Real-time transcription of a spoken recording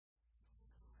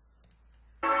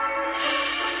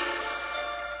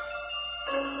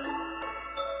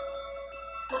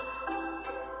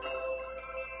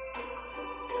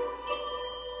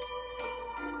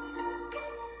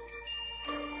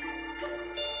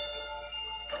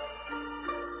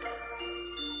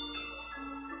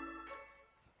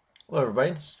Hello, everybody.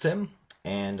 This is Tim,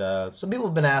 and some people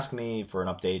have been asking me for an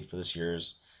update for this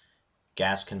year's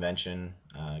GASP convention.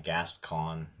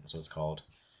 GASPCon is what it's called,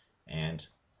 and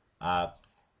uh,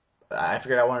 I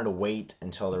figured I wanted to wait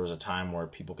until there was a time where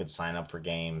people could sign up for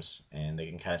games and they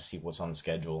can kind of see what's on the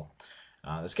schedule.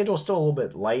 The schedule is still a little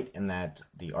bit light in that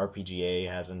the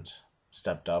RPGA hasn't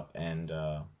stepped up and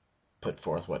put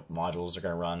forth what modules they're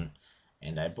going to run,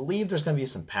 and I believe there's going to be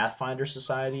some Pathfinder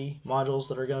Society modules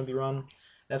that are going to be run.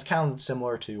 That's kind of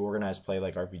similar to organized play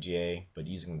like RPGA, but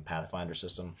using the Pathfinder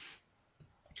system.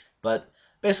 But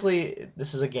basically,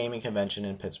 this is a gaming convention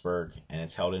in Pittsburgh, and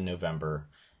it's held in November,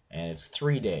 and it's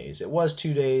 3 days. It was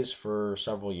 2 days for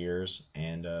several years,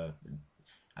 and I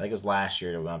think it was last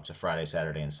year it went up to Friday,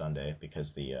 Saturday, and Sunday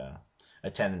because the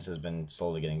attendance has been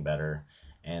slowly getting better,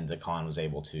 and the con was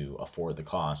able to afford the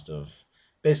cost of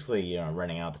basically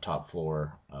renting out the top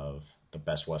floor of the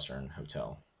Best Western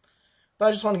Hotel. But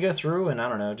I just want to go through and, I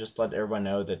don't know, just let everybody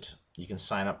know that you can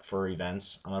sign up for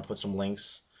events. I'm going to put some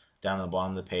links down at the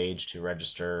bottom of the page to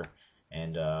register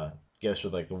and go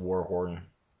through like the Warhorn.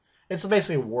 It's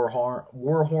basically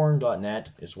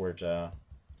warhorn.net is where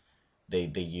they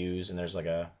use, and there's like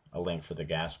a link for the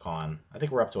GASPCon. I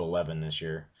think we're up to 11 this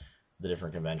year, the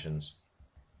different conventions.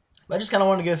 But I just kind of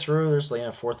want to go through. There's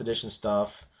 4th edition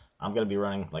stuff. I'm going to be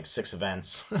running like 6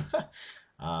 events.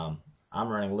 I'm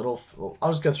running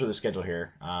I'll just go through the schedule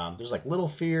here. There's like Little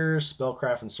Fears,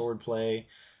 Spellcraft and Swordplay,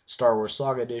 Star Wars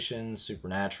Saga Edition,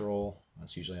 Supernatural.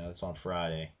 That's on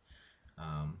Friday.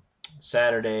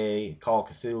 Saturday, Call of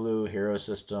Cthulhu, Hero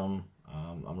System.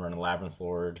 I'm running Labyrinth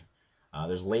Lord.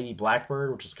 There's Lady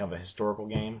Blackbird, which is kind of a historical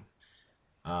game.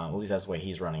 At least that's the way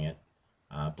he's running it.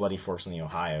 Bloody Forks in the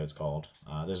Ohio, it's called.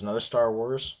 There's another Star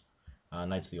Wars,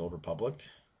 Knights of the Old Republic.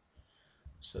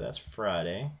 So that's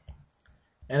Friday.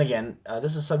 And again,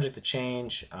 this is subject to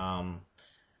change,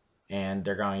 and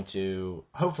they're going to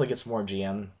hopefully get some more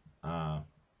GMs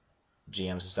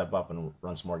to step up and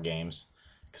run some more games.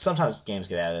 Because sometimes games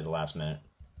get added at the last minute,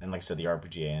 and like I said, the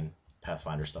RPGA and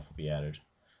Pathfinder stuff will be added.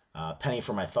 Penny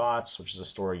for My Thoughts, which is a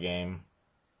story game.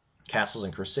 Castles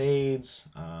and Crusades.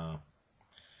 I'm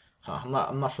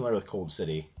not familiar with Cold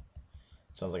City.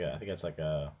 Sounds like I think it's like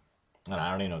a.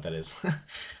 I don't even know what that is.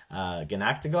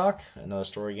 Ganactagok, another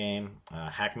story game.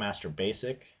 Hackmaster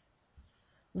Basic.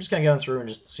 I'm just kind of going through and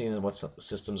just seeing what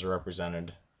systems are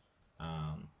represented.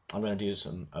 I'm going to do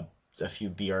a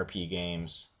few BRP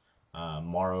games.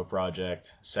 Morrow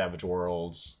Project, Savage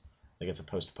Worlds. I think it's a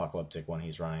post-apocalyptic one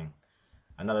he's running.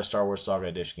 Another Star Wars Saga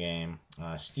Edition game.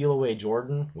 Steal Away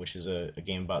Jordan, which is a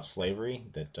game about slavery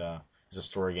that is a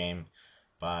story game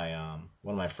by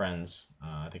one of my friends.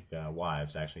 I think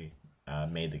Wives actually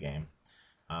made the game.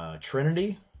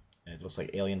 Trinity. It looks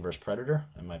like Alien vs. Predator.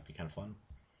 It might be kind of fun.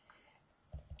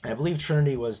 I believe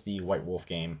Trinity was the White Wolf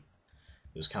game.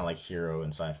 It was kind of like Hero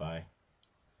and sci-fi.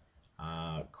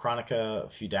 Chronica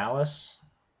Feudalis.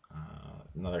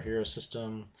 Another Hero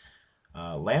system.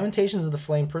 Lamentations of the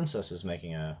Flame Princess is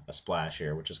making a splash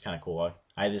here, which is kind of cool.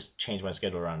 I just changed my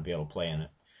schedule around to be able to play in it.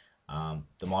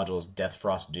 The module is Death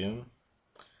Frost Doom.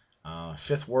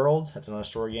 Fifth World, that's another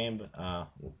story game. But,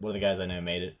 one of the guys I know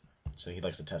made it, so he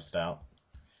likes to test it out.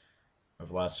 Over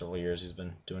the last several years, he's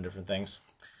been doing different things.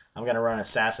 I'm going to run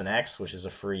Assassin X, which is a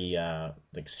free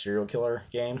like serial killer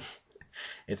game.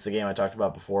 It's the game I talked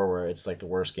about before where it's like the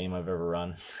worst game I've ever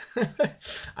run.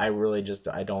 I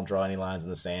don't draw any lines in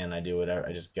the sand. I do whatever.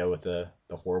 I just go with the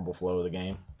horrible flow of the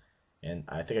game. And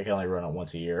I think I can only run it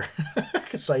once a year.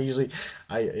 Because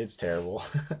it's terrible.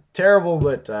 Terrible,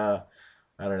 but I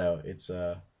don't know.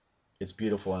 It's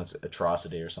beautiful and it's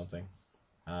atrocity or something.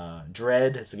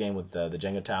 Dread, it's a game with the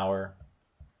Jenga Tower.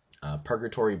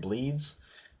 Purgatory Bleeds,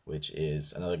 which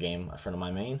is another game a friend of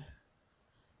mine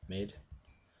made.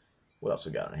 What else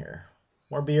we got in here?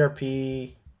 More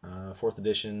BRP, 4th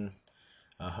edition,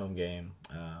 home game.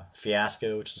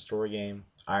 Fiasco, which is a story game.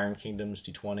 Iron Kingdoms,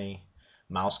 D20.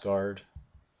 Mouse Guard.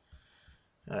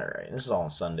 Alright, this is all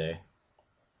on Sunday.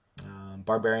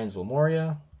 Barbarians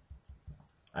Lemuria.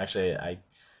 Actually,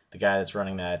 the guy that's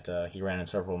running that, he ran in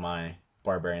several of my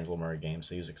Barbarians Lemuria games,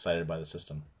 so he was excited by the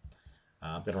system.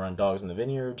 I'm going to run Dogs in the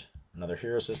Vineyard, another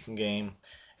Hero System game,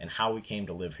 and How We Came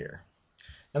to Live Here.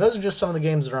 Now, those are just some of the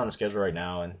games that are on the schedule right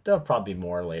now, and there'll probably be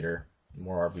more later,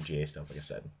 more RPGA stuff, like I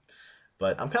said.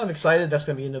 But I'm kind of excited. That's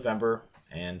going to be in November,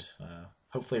 and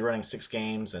hopefully running 6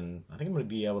 games, and I think I'm going to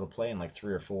be able to play in like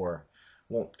 3 or 4.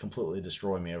 Won't completely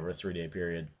destroy me over a 3-day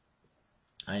period.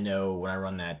 I know when I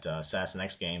run that Assassin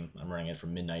X game, I'm running it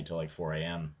from midnight till like 4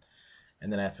 a.m.,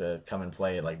 and then I have to come and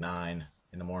play at like 9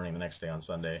 in the morning the next day on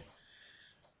Sunday.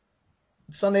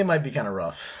 Sunday might be kind of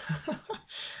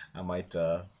rough. I might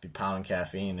be pounding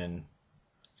caffeine and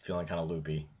feeling kind of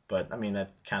loopy. But I mean,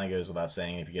 that kind of goes without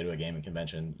saying. If you go to a gaming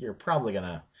convention, you're probably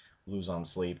gonna lose on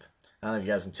sleep. I don't know if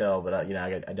you guys can tell, but you know, I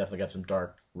definitely got some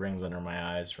dark rings under my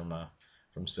eyes from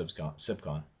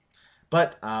SipCon.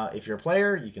 But if you're a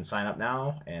player, you can sign up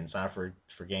now and sign up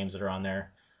for games that are on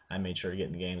there. I made sure to get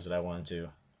in the games that I wanted to.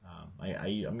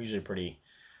 I'm usually pretty.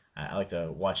 I like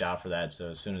to watch out for that. So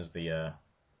as soon as the kind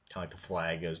of like the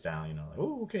flag goes down, you know, like,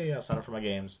 oh, okay, I'll sign up for my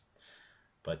games.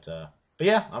 But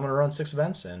yeah, I'm gonna run 6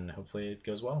 events and hopefully it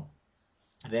goes well.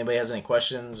 If anybody has any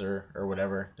questions or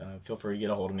whatever, feel free to get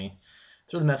a hold of me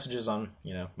through the messages on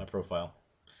my profile.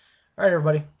 All right,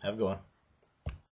 everybody, have a good one.